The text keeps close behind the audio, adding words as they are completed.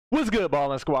What's good,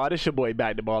 Ballin' Squad? It's your boy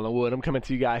Back to Ballin' Wood. I'm coming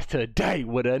to you guys today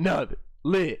with another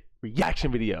lit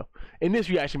reaction video. In this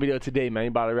reaction video today, man, I'm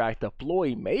about to react to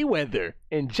Floyd Mayweather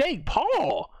and Jake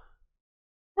Paul.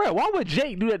 Bro, why would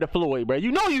Jake do that to Floyd, bro?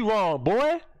 You know you wrong,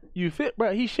 boy. You fit,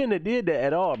 bro. He shouldn't have did that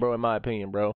at all, bro, in my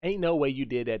opinion, bro. Ain't no way you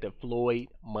did that to Floyd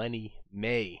Money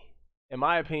May. In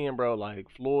my opinion, bro, like,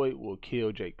 Floyd will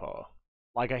kill Jake Paul.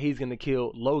 Like he's gonna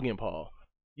kill Logan Paul.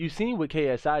 You seen what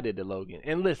KSI did to Logan.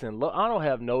 And listen, I don't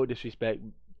have no disrespect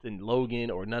to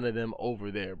Logan or none of them over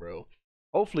there, bro.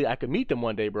 Hopefully I could meet them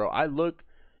one day, bro. I look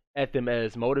at them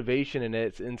as motivation and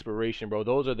as inspiration, bro.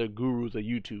 Those are the gurus of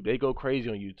YouTube. They go crazy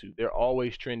on YouTube. They're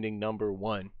always trending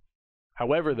 #1.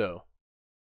 However, though,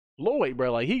 Floyd,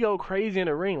 bro, like, he go crazy in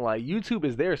the ring. Like, YouTube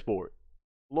is their sport.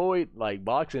 Floyd, like,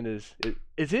 boxing is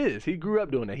his. He grew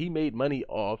up doing that. He made money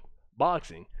off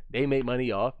boxing. They made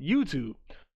money off YouTube.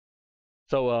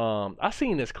 So I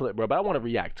seen this clip, bro, but I want to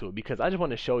react to it because I just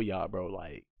want to show y'all, bro,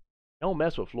 like, don't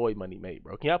mess with Floyd Money Made,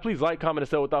 bro. Can y'all please like, comment, and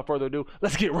say without further ado?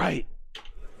 Let's get right.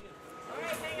 All right,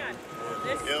 hang on.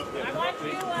 I want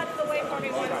you out of the way for me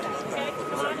one second, okay?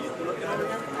 Come on.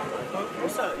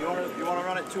 What's up? You wanna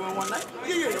run it 2 in 1 night?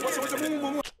 Yeah. What's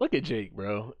the Look at Jake,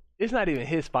 bro. It's not even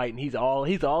his fight, and he's all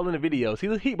in the videos.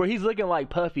 He's looking like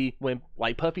Puffy when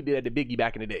Puffy did at the Biggie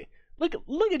back in the day. Look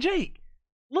at Jake.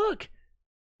 Look.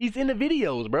 He's in the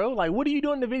videos, bro. Like, what are you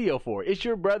doing the video for? It's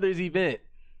your brother's event.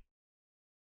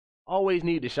 Always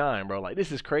need to shine, bro. Like,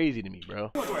 this is crazy to me, bro.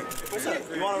 What's up?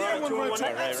 You want to run it 2 in 1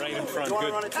 night? Right in front. You want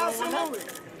to run it 2 in 1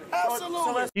 night?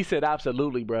 Absolutely. He said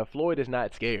absolutely, bro. Floyd is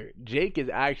not scared. Jake is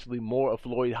actually more of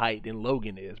Floyd height than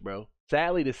Logan is, bro.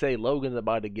 Sadly to say, Logan's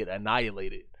about to get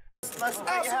annihilated. Let's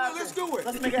do it.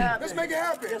 Let's make it happen. Let's make it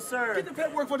happen. Yes, sir. Get the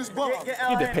paperwork for this ball. Get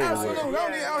the paperwork. Absolutely. I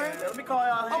don't need out here. Let me call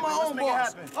y'all. I'm my own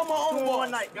boss. I'm my own 2 in boss. 1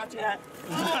 night. Got your hat.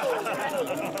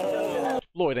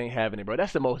 Floyd ain't having it, bro.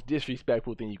 That's the most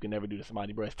disrespectful thing you can ever do to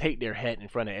somebody, bro. Is take their hat in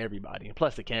front of everybody, and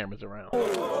plus the cameras around.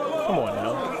 Come on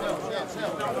now.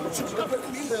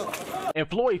 And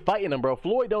Floyd fighting him, bro.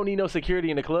 Floyd don't need no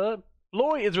security in the club.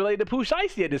 Floyd is related to Pooh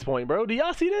Shiesty at this point, bro. Do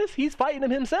y'all see this? He's fighting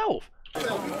him himself.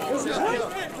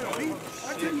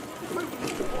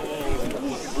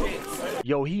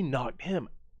 Yo, he knocked him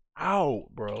out,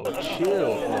 bro.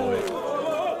 Chill, Floyd.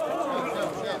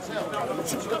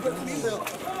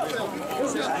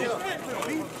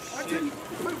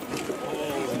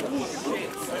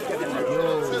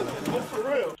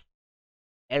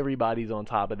 Everybody's on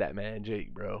top of that man,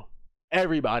 Jake, bro.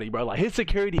 Everybody, bro. Like, his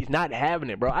security's not having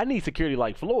it, bro. I need security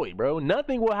like Floyd, bro.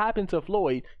 Nothing will happen to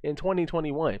Floyd in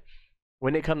 2021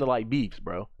 when it comes to, like, beefs,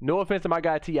 bro. No offense to my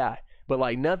guy T.I., but,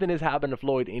 like, nothing is happening to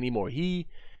Floyd anymore. He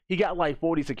got like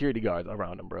 40 security guards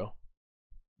around him, bro.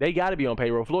 They got to be on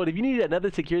payroll. Floyd, if you need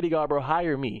another security guard, bro,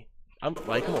 hire me. I'm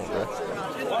like, come on, bro.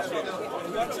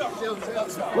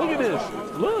 Look at this.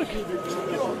 Look.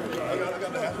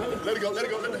 Let it go.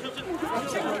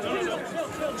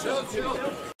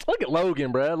 Look at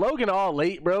Logan, bro. Logan all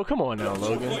late, bro. Come on now,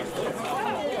 Logan.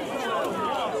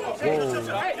 Whoa.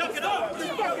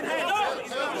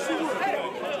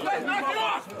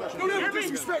 Don't ever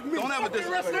disrespect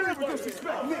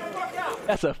me.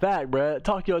 That's a fact, bro.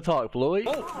 Talk your talk, Floyd.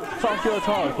 Talk your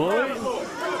talk, Floyd.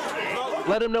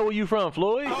 Let him know where you from,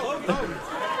 Floyd.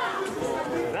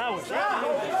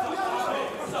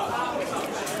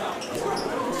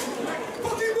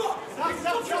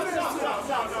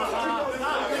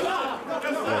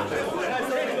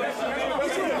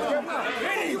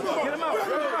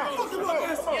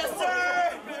 Yes,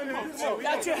 sir.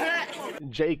 Got your hat.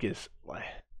 Jake is like,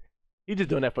 he just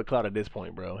doing that for clout at this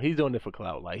point, bro. He's doing it for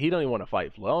clout. Like, he don't even want to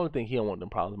fight Floyd. I don't think he don't want them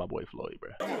problems with my boy Floyd,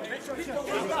 bro. Don't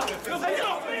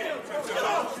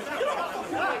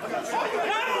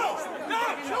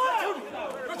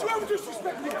you ever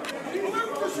disrespect me. Don't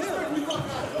ever disrespect me. Don't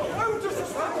ever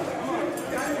disrespect me.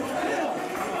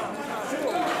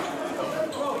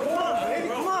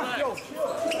 Come on, yo.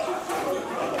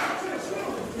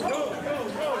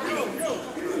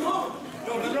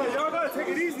 Y'all gotta take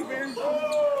it easy, man.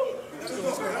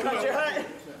 Got your hat.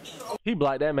 He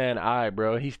blacked that man eye,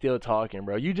 bro. He's still talking,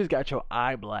 bro. You just got your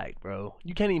eye black, bro.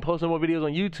 You can't even post no more videos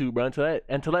on YouTube, bro,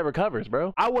 until that recovers,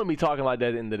 bro. I wouldn't be talking like that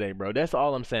at the end of the day, bro. That's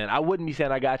all I'm saying. I wouldn't be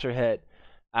saying I got your head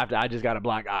after I just got a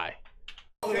black eye.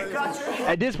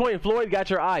 At this point, Floyd got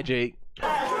your eye, Jake.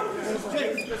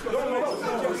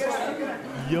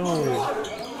 Yo.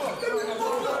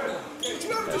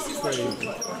 That's crazy.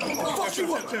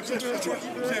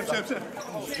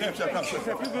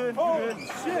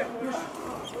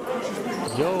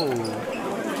 Yo.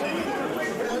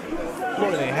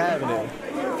 Floyd ain't having it.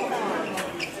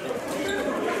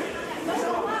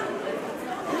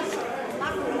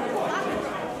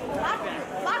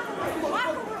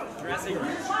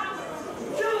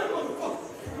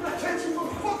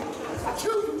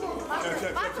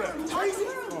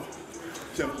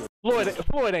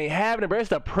 having it, bro. It's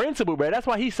the principle, bro. That's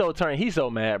why he's so turned. He's so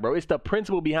mad, bro. It's the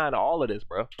principle behind all of this,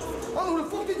 bro. I don't know who the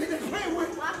fuck they think they playing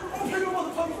with. I don't play no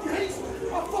motherfucking games.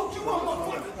 I fuck you up,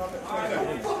 motherfucker.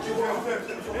 I fuck you up.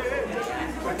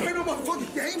 I play no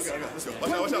motherfucking games. Let's go.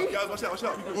 Watch out, guys. Watch out, watch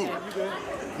out.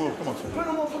 Move, come on. Play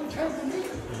no motherfucking games with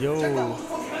me. Yo. Check that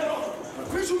motherfucking head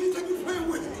off. Bitch, who you think you playing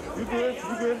with? You good? You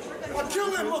good? I kill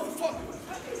that motherfucker.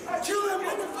 I kill that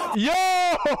motherfucker.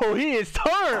 Yo, he is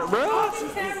turned, bro.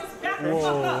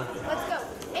 Whoa. Let's go.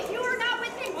 If you are not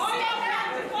with him, stay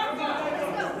back. Let's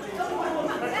go.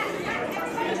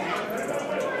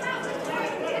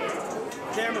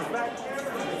 Camera's back.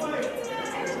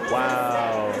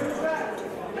 Wow.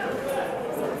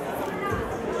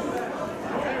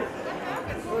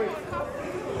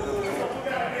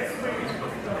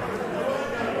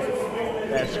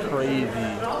 That's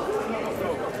crazy.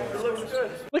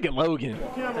 Look at Logan.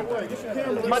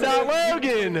 My dog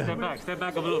Logan. Step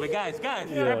back a little bit. Guys,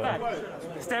 step back.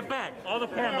 Step back. All the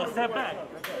cameras, step back.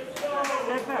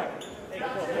 Step back.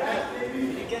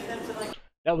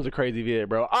 That was a crazy video,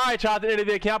 bro. All right, y'all, at the end of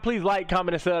the video, can y'all please like,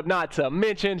 comment, and sub? Not to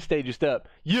mention, stay juiced up.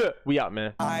 Yeah, we out,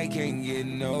 man. I can't get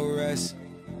no rest.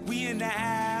 We in the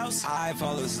house. I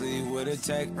fall asleep with a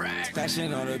tech.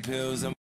 Stashing on the pills.